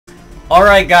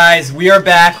Alright guys, we are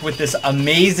back with this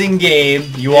amazing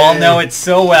game. You all know it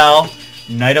so well.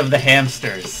 Night of the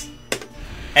Hamsters.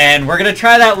 And we're gonna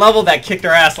try that level that kicked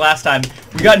our ass last time.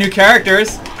 We got new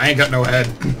characters. I ain't got no head.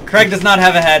 Craig does not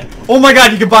have a head. Oh my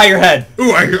god, you can buy your head.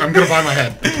 Ooh, I'm gonna buy my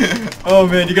head. Oh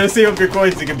man, you gotta save up your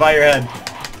coins so you can buy your head.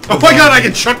 Oh my god, I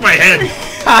can chuck my head.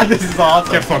 This is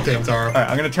awesome. Get fucked, Hamtaro. Alright,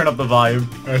 I'm gonna turn up the volume.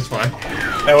 That's fine.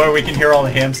 That way we can hear all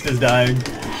the hamsters dying.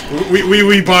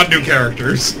 We bought new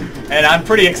characters. And I'm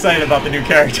pretty excited about the new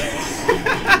characters.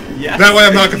 Yes. That way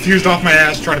I'm not confused off my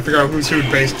ass trying to figure out who's who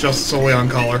based just solely on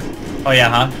color. Oh yeah,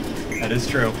 huh? That is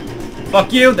true.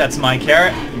 Fuck you, that's my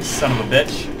carrot, you son of a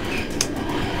bitch.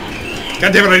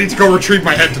 God damn it, I need to go retrieve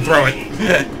my head to throw it.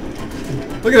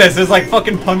 Look at this, there's like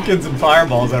fucking pumpkins and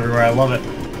fireballs everywhere, I love it.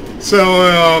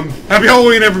 So, happy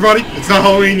Halloween, everybody. It's not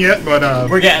Halloween yet, but,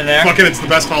 we're getting there. Fuck it, it's the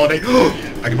best holiday.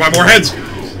 I can buy more heads.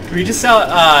 Can we just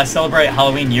celebrate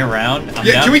Halloween year-round?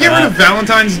 Yeah, can we get rid of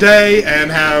Valentine's Day and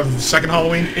have second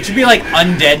Halloween? It should be like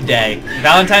Undead Day.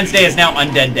 Valentine's Day is now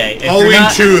Undead Day. If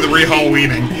Halloween 2, the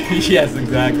re-Halloweening. Yes,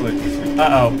 exactly.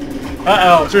 Uh-oh.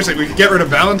 Uh-oh. Seriously, we can get rid of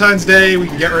Valentine's Day, we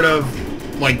can get rid of,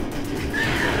 like,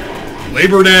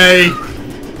 Labor Day.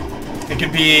 It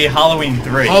could be Halloween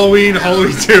 3. Halloween 2,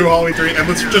 Halloween 3, and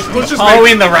let's just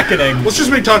Halloween the Reckoning. Let's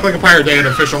just make Talk Like a Pirate Day an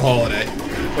official holiday.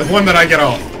 Like one that I get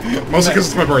off. Mostly because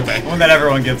it's my birthday. One that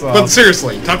everyone gets off. But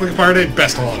seriously, Talk Like a Pirate Day,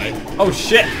 best holiday. Oh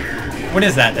shit! When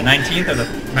is that? The 19th or the...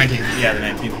 19th. Yeah, the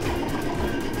 19th.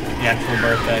 The actual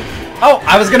birthday. Oh,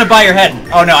 I was gonna buy your head.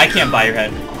 Oh no, I can't buy your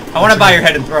head. I want to buy your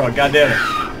head and throw it, god damn it.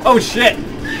 Oh shit!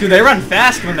 Dude, they run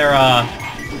fast when they're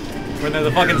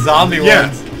the fucking zombie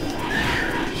ones.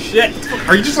 Shit.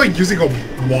 Are you just like using a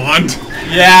wand?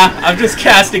 Yeah, I'm just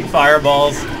casting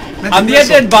fireballs. I'm the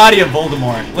undead body of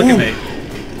Voldemort. Look at me.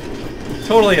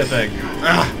 Totally a thing.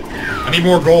 Ah, I need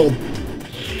more gold.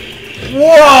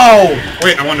 Whoa!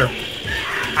 Wait, I wonder.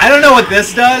 I don't know what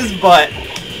this does, but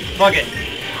fuck it.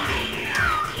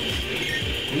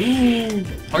 Ooh.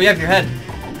 Oh, you have your head.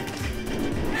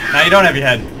 Now you don't have your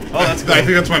head. Oh, that's cool. I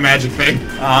think that's my magic thing.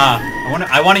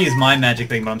 I want to use my magic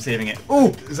thing, but I'm saving it. Ooh!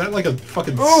 Is that like a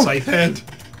fucking scythe head?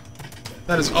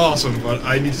 That is awesome, but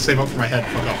I need to save up for my head.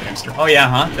 Fuck off, hamster. Oh yeah,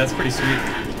 huh? That's pretty sweet.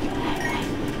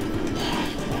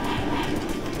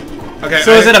 Okay.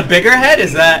 So is it a bigger head?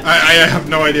 Is that? I have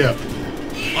no idea.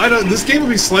 This game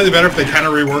would be slightly better if they kind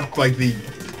of reworked like the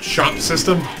shop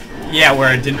system. Yeah,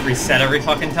 where it didn't reset every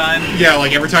fucking time. Yeah,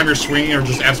 like every time you're swinging or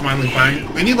just absentmindedly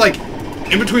buying. They need like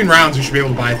in between rounds you should be able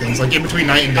to buy things like in between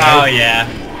night and day. Oh yeah.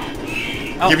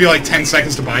 Give you like 10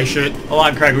 seconds to buy shit. Hold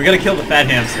on, Craig. We gotta kill the fat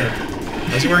hamster.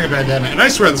 Is he wearing a bandana? And I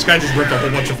swear this guy just ripped a whole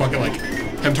bunch of fucking like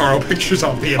Hamtaro pictures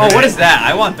off the internet. Oh, what is that?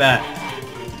 I want that.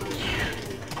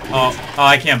 Oh,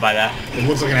 I can't buy that. It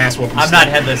looks like an ass whooping. I'm not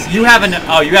headless. You have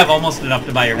you have almost enough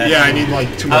to buy your head. Yeah, I need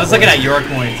like 2 more. I was looking at your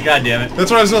coins. God damn it.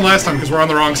 That's what I was doing last time because we're on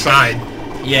the wrong side.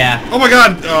 Yeah. Oh my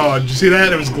god! Oh, did you see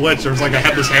that? It was glitched. There was like a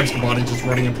headless hamster body just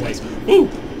running in place. Woo!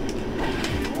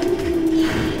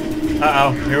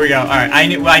 Uh-oh. Here we go. Alright,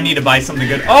 I need to buy something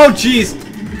good. Oh, jeez!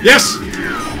 Yes!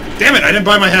 Damn it, I didn't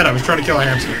buy my head. I was trying to kill a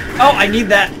hamster. Oh, I need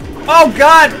that. Oh,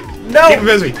 God! No! Keep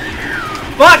busy.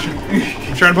 Fuck!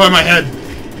 I'm trying to buy my head.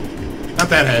 Not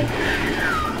that head.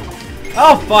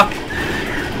 Oh, fuck.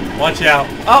 Watch out.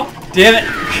 Oh, damn it.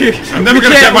 I'm never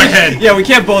gonna get my head. Yeah, we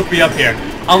can't both be up here.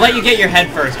 I'll let you get your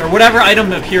head first, or whatever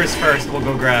item appears first, we'll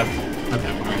go grab. Not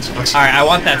that one. Alright, I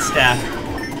want that staff.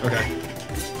 Okay.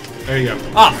 There you go.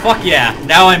 Oh, fuck yeah.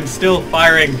 Now I'm still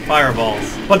firing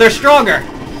fireballs. But they're stronger.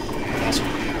 Awesome.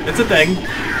 It's a thing.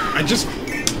 I just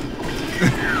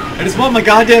want my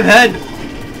goddamn head.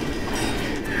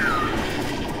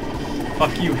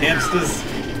 Fuck you, hamsters.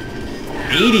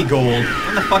 80 gold.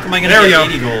 When the fuck am I gonna get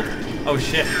 80 gold? Oh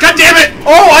shit. God damn it!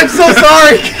 Oh, I'm so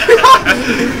sorry!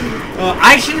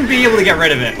 I shouldn't be able to get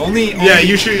rid of it. Only yeah,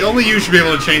 you should be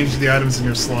able to change the items in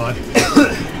your slot.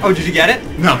 Oh, did you get it?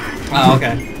 No. Oh,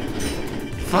 okay.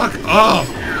 Fuck off!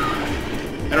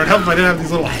 It would help if I didn't have these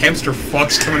little hamster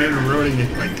fucks coming in and ruining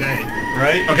my day.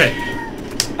 Right? Okay.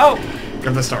 Oh!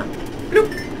 Grab the star. Bloop.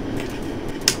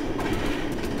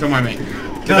 Don't mind me.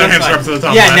 Get No, that hamster up to the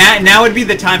top. Yeah, now would be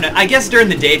the time to... I guess during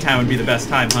the daytime would be the best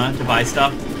time, huh? To buy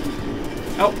stuff.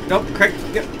 Oh, nope, Craig.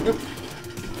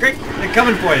 Craig, they're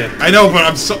coming for you. I know, but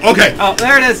I'm so... Okay. Oh,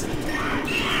 there it is.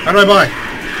 How do I buy?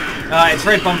 It's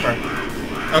right bumper.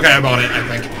 Okay, I bought it, I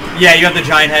think. Yeah, you have the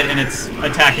giant head and it's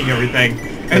attacking everything.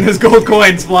 And there's gold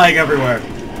coins flying everywhere.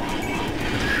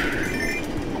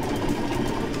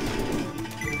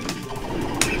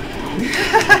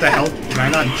 What the hell? Can I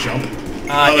not jump?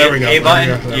 Oh, there we go. A button?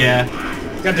 There we go. Yeah.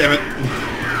 God damn it.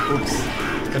 Oops.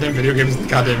 Goddamn video games with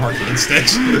goddamn arcade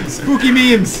sticks. Spooky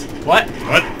memes. What?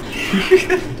 What?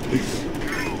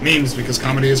 Memes, because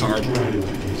comedy is hard.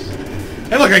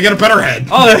 Hey, look, I get a better head.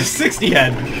 Oh, that's 60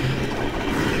 head.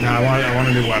 No, I want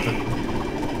a new weapon.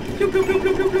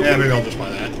 Yeah, maybe I'll just buy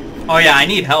that. Oh yeah, I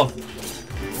need health.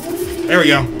 There we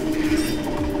go.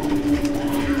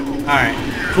 Alright.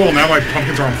 Cool, now my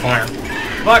pumpkins are on fire.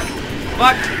 Fuck!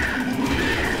 Fuck!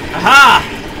 Aha!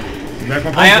 Back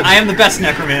my I am the best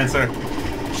necromancer.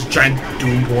 Just giant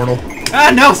doom portal.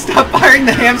 Ah, no! Stop firing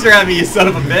the hamster at me, you son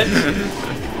of a bitch!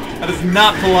 That is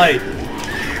not polite.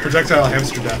 Projectile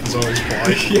hamster death is always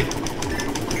polite. Yeah.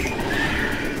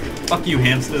 Fuck you,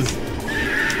 hamsters.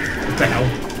 What the hell?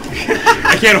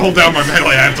 I can't hold down my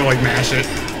melee, I have to, like, mash it.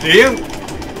 Do you?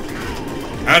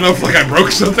 I don't know if, like, I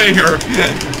broke something, or...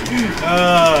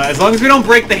 as long as we don't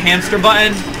break the hamster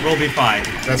button, we'll be fine.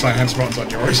 That's why hamster button's on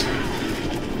yours.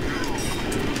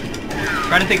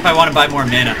 Trying to think if I want to buy more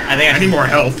mana. I think I need more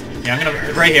health. Yeah, I'm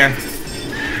gonna... right here.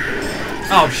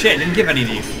 Oh, shit, didn't give any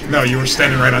to you. No, you were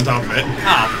standing right on top of it.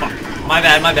 Oh, fuck. My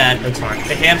bad, my bad. That's fine.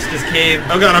 The hamster's cave.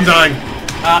 Oh god, I'm dying.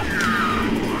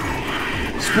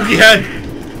 Spooky head.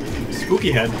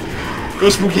 Spooky head. Go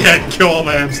spooky head and kill all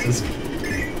the hamsters.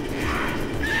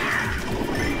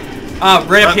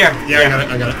 Right up here. Yeah,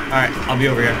 I got it. Alright, I'll be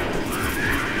over here.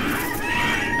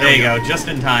 There you go, just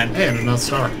in time. Hey, and another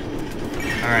star.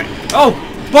 Alright. Oh!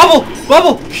 Bubble!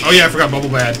 Bubble! Oh yeah, I forgot bubble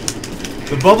bad.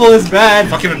 The bubble is bad.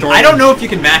 Fucking adorable. I don't know if you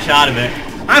can mash out of it.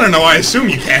 I don't know, I assume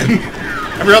you can.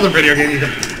 Every other video game you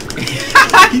can.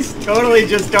 He's totally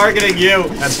just targeting you.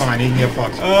 That's fine, he can get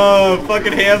fucked. Oh,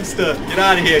 fucking hamster. Get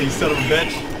out of here, you son of a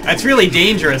bitch. That's really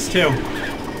dangerous, too.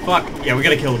 Fuck. Yeah, we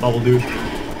gotta kill the bubble dude.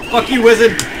 Fuck you,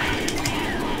 wizard.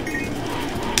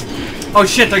 Oh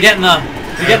shit, they're getting the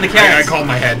carrots. I called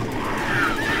my head.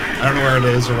 I don't know where it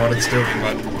is or what it's doing,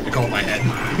 but I called my head.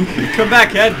 Come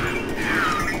back, head.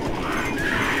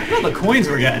 Look at all the coins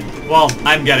we're getting. Well,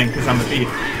 I'm getting because I'm a thief.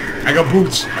 I got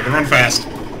boots. I can run fast.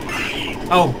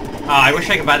 Oh, I wish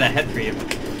I could buy that head for you.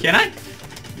 Can I?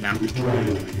 No.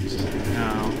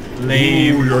 No.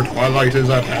 Lame. Ooh, your twilight is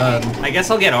at hand. I guess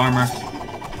I'll get armor.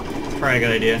 Probably a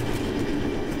good idea.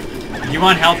 You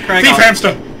want health, Craig? Thief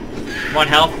hamster! Want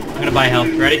health? I'm gonna buy health.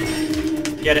 Ready?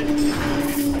 Get it.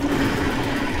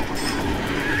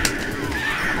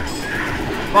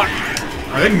 Fuck.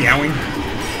 Are they meowing?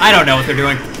 I don't know what they're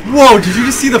doing. Whoa, did you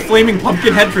just see the flaming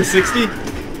pumpkin head for 60?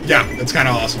 Yeah, that's kind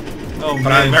of awesome. Oh,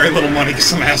 but I have very little money because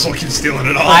some asshole keeps stealing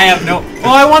it all. I have no...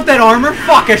 Oh, I want that armor?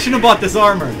 Fuck, I shouldn't have bought this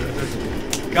armor.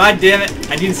 God damn it.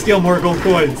 I need to steal more gold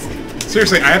coins.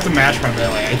 Seriously, I have to match my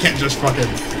melee. I can't just fucking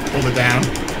hold it down.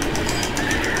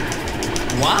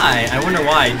 Why? I wonder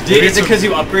why. Is it because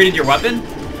you upgraded your weapon?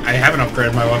 I haven't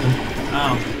upgraded my weapon.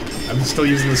 Oh. I'm still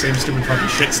using the same stupid fucking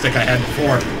shit stick I had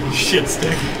before. Shit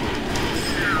stick.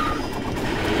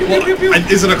 Well,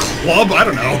 is it a club? I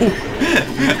don't know.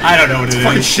 I don't know what it is.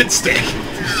 Fucking shit stick.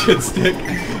 Shit stick.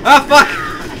 Ah, fuck!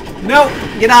 No!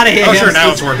 Get out of here, Oh, sure,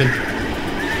 now it's working.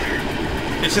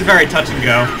 It's just very touch and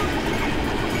go.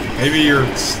 Maybe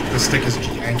the stick is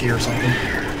janky or something.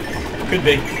 Could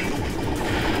be.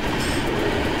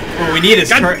 What we need is...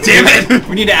 God damn it!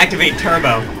 We need to activate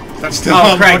turbo. I'm still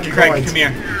Oh, on Craig, fucking Craig, coins. come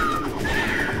here.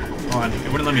 Hold on,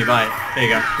 it wouldn't let me buy it. There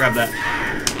you go, grab that.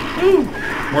 Woo.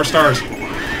 More stars.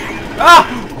 Ah!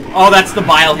 Oh, that's the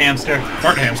bile hamster.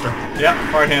 Fart hamster. Yep,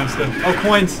 fart hamster. Oh,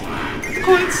 coins.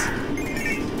 Coins.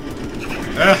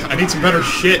 I need some better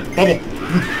shit. Bubble.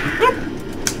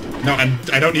 No,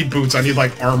 I don't need boots. I need,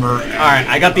 like, armor. Alright,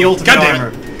 I got the ultimate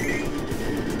armor.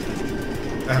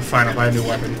 Fine, I'll buy a new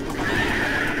weapon.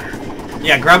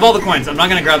 Yeah, grab all the coins. I'm not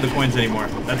gonna grab the coins anymore.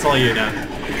 That's all you know.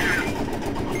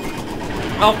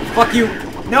 Oh, fuck you.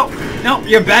 No, no,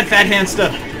 you're a bad fat hamster.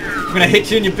 I'm gonna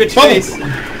hit you in your bitch face.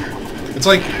 It's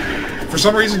like, for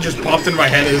some reason, just popped in my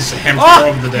head as Hamster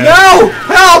of the Dead. No!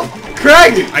 Help!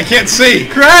 Craig! I can't see!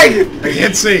 Craig! I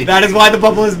can't see! That is why the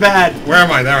bubble is bad. Where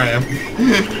am I? There I am.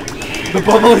 The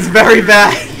bubble is very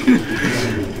bad.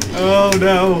 Oh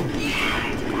no.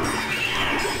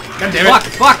 God damn it. Fuck,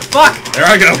 fuck, fuck! There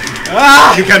I go.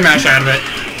 Ah! You can mash out of it.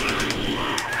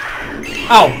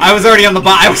 Oh, I was already on the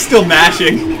I was still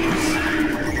mashing.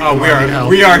 Oh,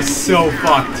 we are so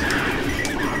fucked.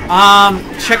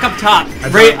 Check up top.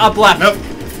 Right up left. Nope.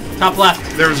 Top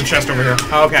left. There was a chest over here.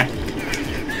 Oh, okay.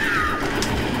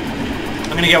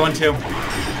 I'm gonna get one too.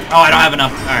 Oh, I don't have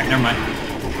enough. Alright, never mind.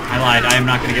 I lied. I am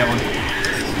not gonna get one.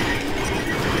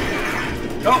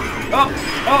 Oh, oh,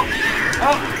 oh,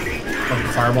 oh.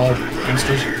 Fucking fireball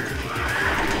hamsters.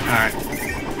 Alright.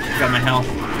 Got my health.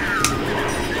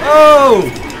 Oh!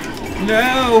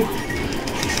 No!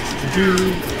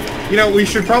 You know, we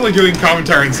should probably doing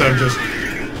commentary instead of just...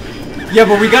 Yeah,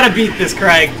 but we gotta beat this,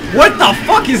 Craig. What the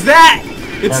fuck is that?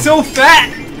 It's so fat!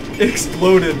 It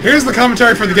exploded. Here's the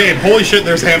commentary for the game. Holy shit,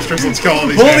 there's hamsters. Let's kill all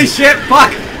these Holy shit,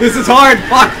 fuck! This is hard!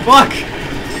 Fuck, fuck!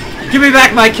 Give me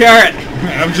back my carrot!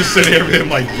 I'm just sitting here being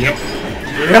like, yep.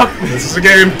 Yep. This is a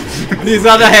game. These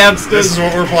are the hamsters. This is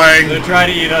what we're playing. They're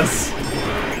trying to eat us.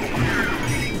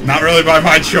 Not really by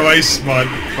my choice, but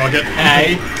fuck it.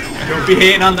 Hey, don't be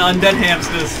hating on the undead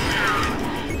hamsters.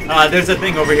 There's a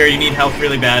thing over here. You need health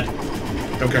really bad.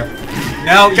 Okay.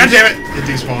 No. God damn it! It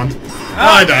despawned. Oh,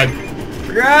 I died.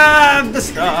 Grab the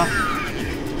stuff.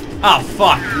 Oh,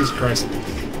 fuck. Jesus Christ.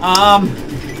 I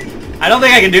don't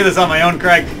think I can do this on my own,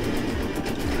 Craig.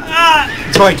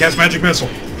 It's fine, cast magic missile.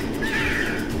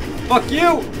 Fuck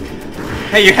you.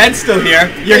 Hey, your head's still here.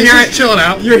 You're He's here. just chilling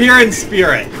out. You're here in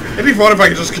spirit. It'd be fun if I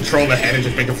could just control the head and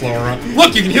just make it flow around.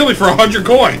 Look, you can heal me for 100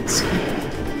 coins.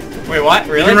 Wait, what?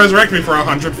 You Really? can resurrect me for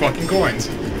 100 fucking coins.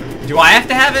 Do I have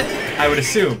to have it? I would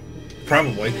assume.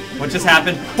 Probably. What just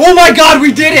happened? Oh my god,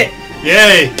 we did it!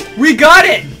 Yay! We got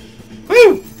it!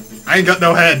 Woo! I ain't got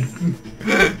no head.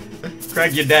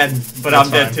 Craig, you're dead, but That's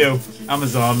I'm dead fine. too. I'm a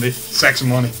zombie. Sex and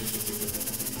money.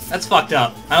 That's fucked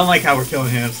up. I don't like how we're killing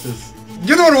hamsters.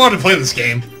 You're the one who wanted to play this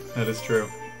game. That is true.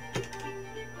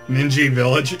 Ninja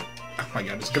Village. Oh my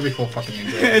god, it's gonna be full of fucking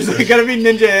ninja. It's gonna be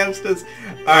ninja hamsters.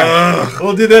 Alright,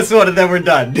 we'll do this one and then we're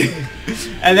done.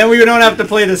 And then we don't have to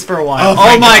play this for a while. Oh,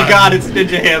 Oh my God. god, it's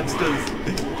ninja hamsters.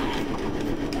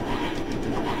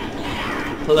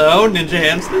 Hello, ninja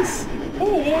hamsters?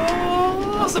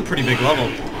 Oh, that's a pretty big level.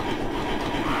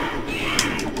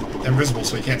 They're invisible,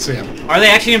 so you can't see them. Are they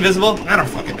actually invisible? I don't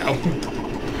fucking know.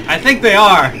 I think they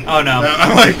are. Oh no.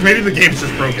 I'm like, maybe the game's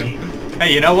just broken.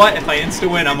 Hey, you know what? If I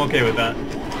insta-win, I'm okay with that.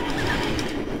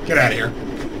 Get out of here.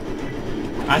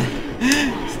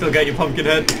 I still got your pumpkin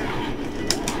head.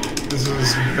 This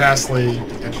is vastly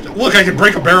interesting. Look, I can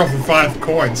break a barrel for 5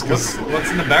 coins. What's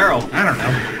in the barrel? I don't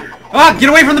know. Ah! Get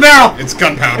away from the barrel! It's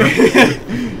gunpowder.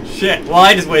 Shit. Well,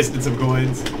 I just wasted some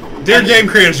coins. Dear game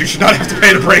creators, you should not have to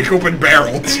pay to break open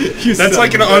barrels. That's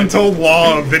like an untold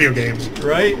law of video games.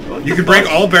 Right? You can break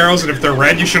all barrels, and if they're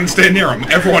red, you shouldn't stay near them.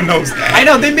 Everyone knows that. I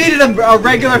know, they made it a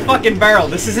regular fucking barrel.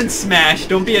 This isn't Smash.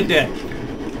 Don't be a dick.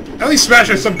 At least Smash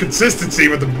has some consistency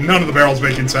with none of the barrels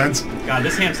making sense. God,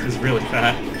 this hamster is really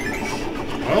fat.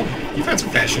 Well, you've had some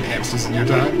fat shit hamsters in your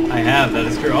time. I have, that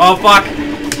is true. Oh, fuck!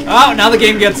 Oh, now the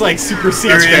game gets, like, super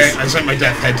serious. That's okay. I sent my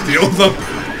death head to deal with them.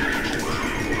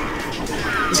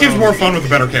 This game's more fun with the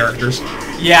better characters.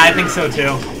 Yeah, I think so,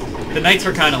 too. The knights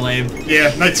were kind of lame.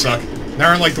 Yeah, knights suck. They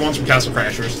aren't like the ones from Castle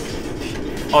Crashers.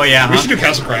 Oh, yeah, We should do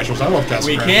Castle Crashers. I love Castle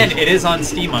Crashers. We can. It is on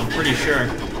Steam, I'm pretty sure.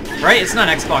 Right? It's not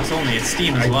Xbox only. It's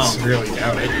Steam as well. I really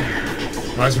doubt it.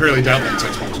 I really doubt that it's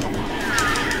Xbox only.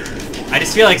 I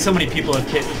just feel like so many people have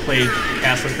played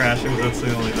Castle Crashers. That's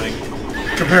the only thing.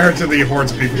 Compared to the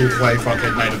hordes of people who play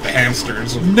fucking Night of the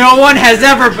Hamsters. No one has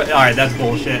ever... Alright, that's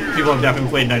bullshit. People have definitely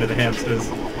played Night of the Hamsters.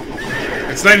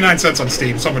 It's 99 cents on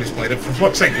Steam. Somebody's played it. For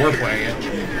fuck's sake, we're playing it.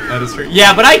 That is true.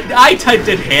 Yeah, but I typed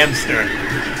in hamster.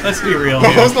 Let's be real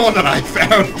What here. was the one that I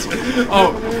found?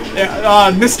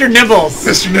 Oh, Mr. Nibbles.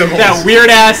 Mr. Nibbles. That weird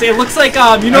ass. It looks like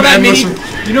you know that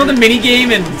endless- you know the mini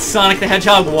game in Sonic the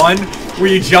Hedgehog 1 where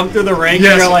you jump through the ring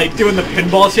Yes. and you're like doing the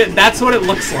pinball shit. That's what it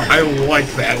looks like. I like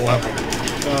that level.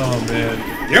 Oh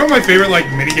man. You know what my favorite like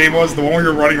mini game was? The one where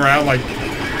you're running around like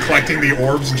collecting the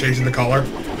orbs and changing the color.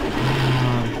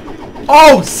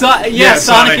 Oh, yeah, Sonic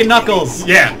Sonic. and Knuckles.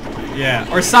 Yeah.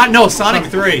 Yeah, or Sonic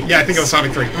 3. Yeah, I think it was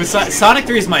Sonic 3. It was Sonic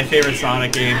 3 is my favorite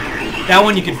Sonic game. That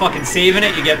one you can fucking save in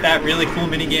it. You get that really cool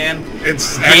mini game.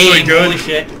 It's actually Dang, good. Holy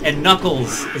shit! And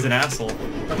Knuckles is an asshole.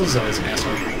 Knuckles is always an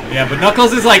asshole. Yeah, but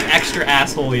Knuckles is like extra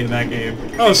assholey in that game.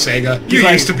 Oh, Sega. He's You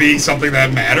like- used to be something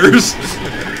that matters.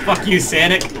 Fuck you,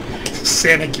 Sonic.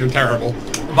 Sonic, you're terrible.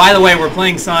 By the way, we're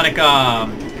playing Sonic.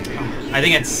 I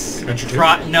think it's Adventure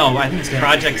 2? No, I think it's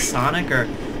Project Sonic or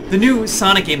the new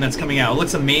Sonic game that's coming out. It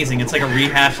looks amazing. It's like a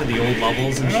rehash of the old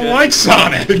levels and I shit. don't like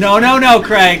Sonic. No,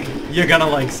 Craig. You're gonna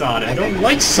like Sonic. I don't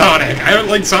like Sonic. I haven't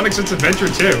liked Sonic since Adventure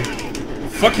 2.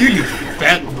 Fuck you, you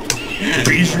fat,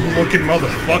 Asian-looking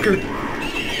motherfucker.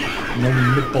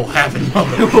 No nipple-having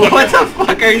motherfucker. What the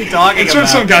fuck are you talking It's about?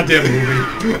 from some goddamn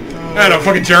movie. I don't know,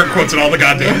 fucking Jared quotes it all the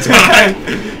goddamn time.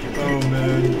 Oh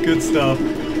man, good stuff.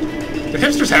 Do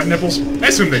hamsters have nipples? I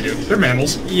assume they do. They're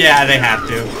mammals. Yeah, they have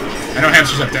to. I know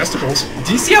hamsters have testicles.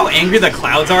 Do you see how angry the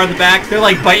clouds are in the back? They're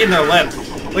like biting their lip.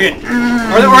 Look at,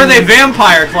 or are they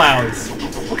vampire clouds?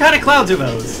 What kind of clouds are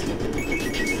those?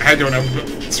 I don't know.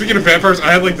 Speaking of vampires,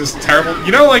 I had like this terrible...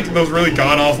 You know like those really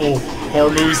god-awful horror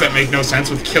movies that make no sense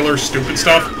with killer stupid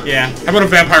stuff? Yeah. How about a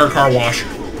vampire car wash?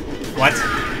 What?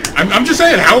 I'm just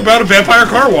saying, how about a vampire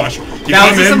car wash? Now,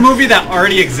 is this a movie that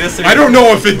already exists? I don't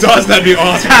know if it does, that'd be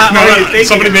awesome. No,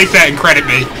 somebody make that and credit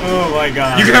me. Oh my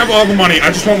god. You can have all the money,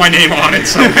 I just want my name on it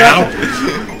somehow.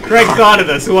 Craig thought of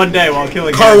this one day while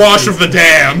killing Car wash of the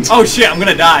damned. Oh shit, I'm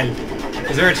gonna die.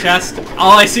 Is there a chest?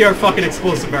 All I see are fucking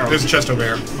explosive barrels. There's a chest over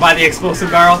there. By the explosive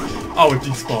barrel? Oh, it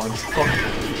despawns. Fuck.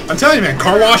 I'm telling you, man,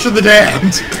 car wash of the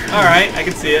damned. Alright, I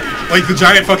can see it. Like, the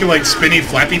giant fucking, like, spinny,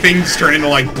 flappy things turn into,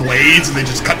 like, blades, and they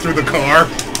just cut through the car,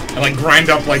 and, like, grind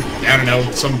up, like, I don't know,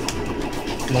 some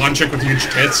blonde chick with huge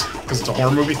tits, because it's a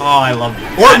horror movie. Oh, I love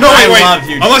Or, no, wait, love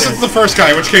huge unless tits. it's the first guy,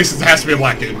 in which case it has to be a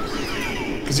black dude.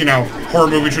 Because, you know, horror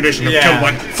movie tradition of kill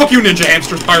black. Fuck you, Ninja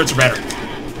Hamsters, pirates are better.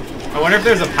 I wonder if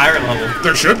there's a pirate level.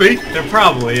 There should be. There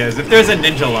probably is. If there's a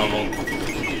ninja level.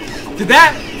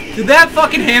 Did that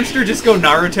fucking hamster just go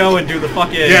Naruto and do the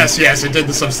fucking... Yes, it did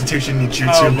the substitution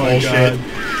jutsu bullshit.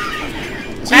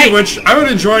 Speaking of which, I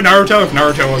would enjoy Naruto if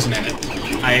Naruto wasn't in it.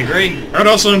 I agree. I would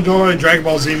also enjoy Dragon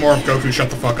Ball Z more if Goku shut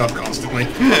the fuck up constantly.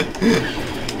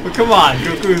 But come on,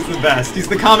 Goku's the best. He's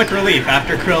the comic relief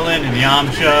after Krillin and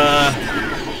Yamcha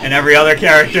and every other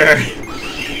character.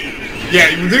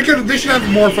 Yeah, they should have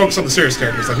more focus on the serious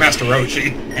characters like Master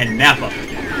Roshi. And Nappa.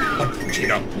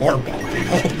 Vegeta, more ball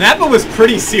people. Nappa was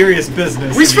pretty serious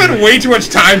business. We spent way too much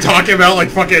time talking about, like,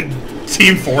 fucking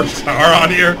Team 4-Star on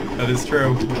here. That is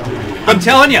true. I'm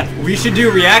telling you, we should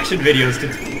do reaction videos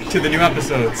to the new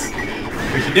episodes.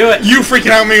 We should do it. You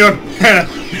freaking out me going,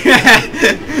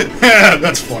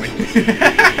 that's funny.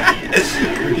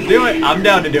 We can do it. I'm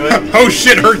down to do it. Oh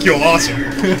shit, Hercule, awesome.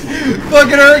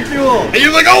 Fucking Hercule! And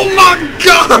you're like, oh my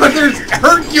god, there's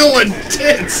Hercule and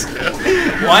tits.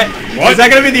 What? Is that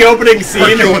gonna be the opening scene?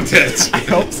 Hercule and tits. I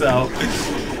hope so.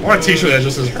 I want a t-shirt that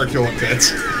just says Hercule and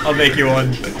tits. I'll make you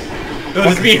one. It'll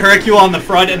just be Hercule on the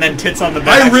front and then tits on the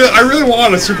back. I really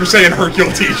want a Super Saiyan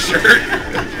Hercule t-shirt.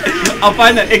 I'll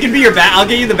find that. It can be your I'll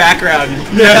get you the background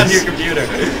on your computer.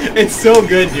 It's so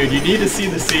good, dude. You need to see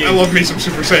the scene. I love me some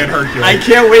Super Saiyan Hercule. I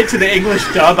can't wait to the English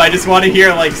dub. I just want to hear,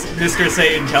 like, Mr.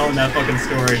 Satan telling that fucking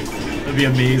story. That'd be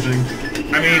amazing.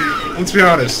 I mean, let's be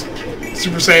honest.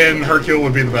 Super Saiyan Hercule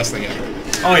would be the best thing ever.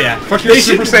 Oh yeah. Fuck your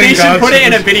Super Saiyan They should God, put it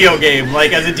in a video game,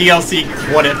 like as a DLC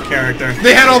What If character.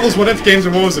 They had all those What If games,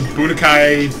 and what was it,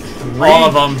 Budokai 3? All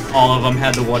of them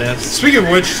had the What Ifs. Speaking of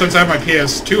which, since I have my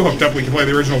PS2 hooked up, we can play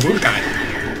the original Budokai.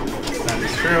 That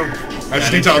is true. I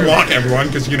just need to unlock everyone,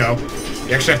 because, you know,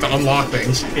 you actually have to unlock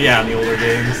things. Yeah, in the older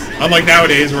games. Unlike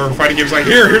nowadays, where fighting games like,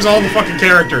 here's all the fucking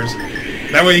characters.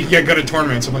 That way you can get good at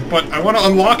tournaments. I'm like, but I want to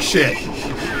unlock shit.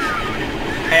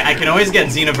 Hey, I can always get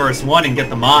Xenoverse 1 and get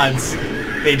the mods.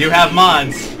 They do have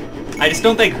mods. I just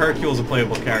don't think Hercule's a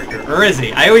playable character. Or is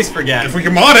he? I always forget. If we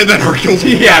can mod it, then Hercule's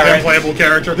a right. playable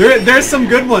character. There's some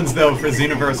good ones, though, for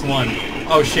Xenoverse 1.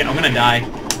 Oh, shit, I'm gonna die.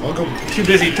 I'll go. Too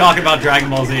busy talking about Dragon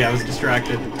Ball Z, I was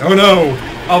distracted. Oh, no.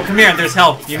 Oh, come here, there's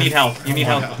health. You need health. You need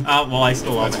health. Well, I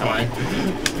still love That's fine.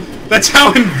 That's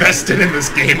how invested in this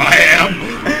game I am.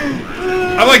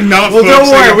 I'm like not. Well, don't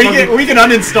worry. We can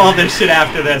uninstall this shit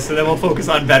after this, and then we'll focus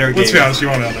on better games. Let's be honest. You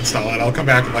won't uninstall it. I'll come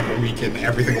back in like a week, and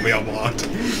everything will be unlocked.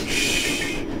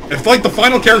 If like the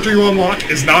final character you unlock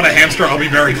is not a hamster, I'll be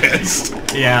very pissed.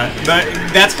 Yeah, but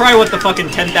that's probably what the fucking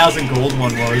 10,000 gold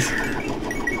one was.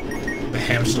 The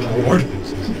hamster lord.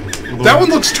 That one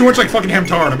looks too much like fucking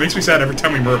Hamtaro. It makes me sad every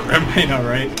time we murder him. I know,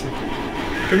 right?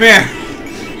 Come here.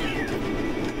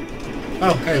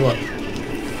 Oh, hey, look.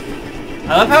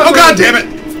 I love how. Oh god damn it!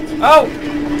 Oh!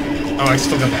 Oh, I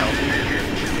still got the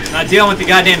health. Not dealing with the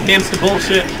goddamn hamster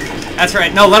bullshit. That's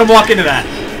right. No, let him walk into that.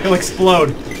 He'll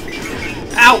explode.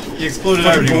 Ow! He exploded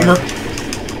everywhere.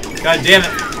 God damn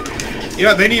it.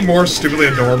 Yeah, they need more stupidly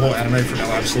adorable anime for no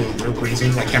absolute real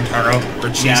reason, like Hamtaro or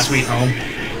Cheese Sweet Home.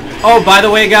 Oh, by the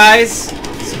way, guys,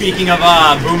 speaking of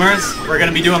boomers, we're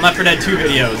gonna be doing Left 4 Dead 2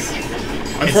 videos.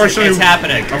 Unfortunately, it's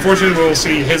happening. Unfortunately, we'll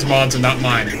see his mods and not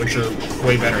mine, which are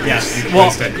way better. Yes.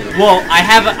 Well, I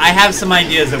have some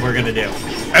ideas that we're gonna do.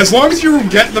 As long as you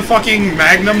get the fucking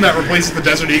Magnum that replaces the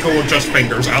Desert Eagle with just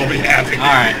fingers, I'll be happy.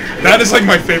 Alright. That is like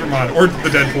my favorite mod. Or the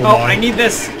Deadpool mod. Oh, I need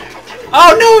this.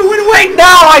 Oh no, it went away! No,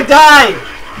 I died!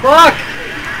 Fuck!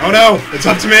 Oh no, it's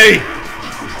up to me.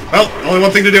 Well, only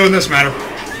one thing to do in this matter.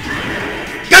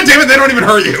 God damn it, they don't even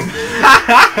hurt you.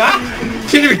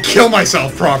 Can't even kill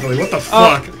myself properly. What the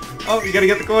fuck? Oh, you gotta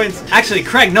get the coins. Actually,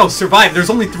 Craig, no, survive. There's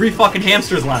only 3 fucking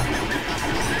hamsters left.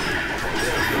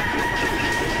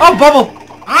 Oh, Bubble!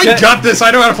 I got this.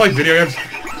 I know how to play video games.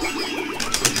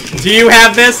 Do you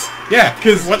have this? Yeah.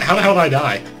 Because how the hell did I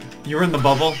die? You were in the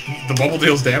bubble. The bubble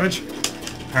deals damage?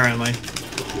 Apparently.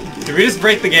 Did we just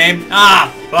break the game?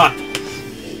 Ah, fuck.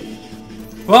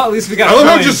 Well, at least we got I love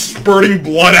how coins. just spurting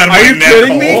blood out of Are my you neck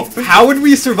kidding hole. me? How would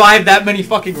we survive that many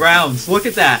fucking rounds? Look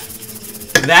at that.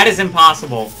 That is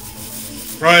impossible.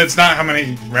 Well, it's not how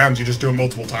many rounds, you just do it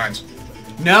multiple times.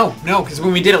 No, because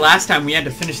when we did it last time, we had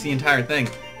to finish the entire thing.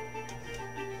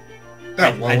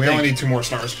 Oh, well, I we think. only need 2 more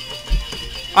stars.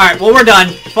 Alright, well, we're done.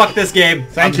 Fuck this game.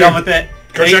 Thank I'm you. done with it.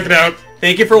 Go check it out.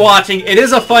 Thank you for watching. It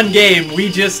is a fun game. We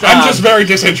just... I'm just very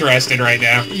disinterested right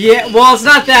now. Yeah, well, it's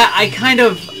not that.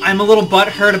 I'm a little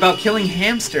butthurt about killing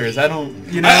hamsters. I don't,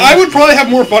 you know... I would probably have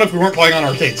more fun if we weren't playing on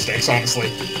arcade sticks, honestly.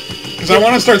 Because I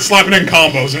want to start slapping in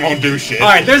combos and won't do shit.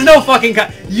 Alright, there's no fucking...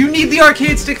 You need the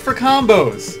arcade stick for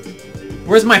combos.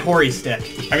 Where's my hoary stick?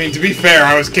 I mean, to be fair,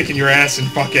 I was kicking your ass in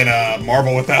fucking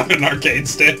Marvel without an arcade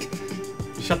stick.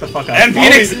 Shut the fuck up. And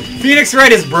Phoenix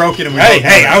Wright is broken and we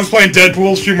Hey, I was playing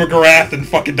Deadpool, Shuma-Gorath, and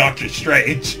fucking Doctor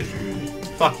Strange.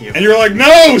 Fuck you. And you're like,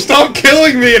 no, stop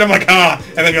killing me! And I'm like, ah.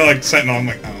 And then you're like, Sentinel. I'm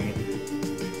like,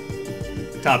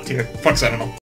 oh. Top tier. Fuck Sentinel.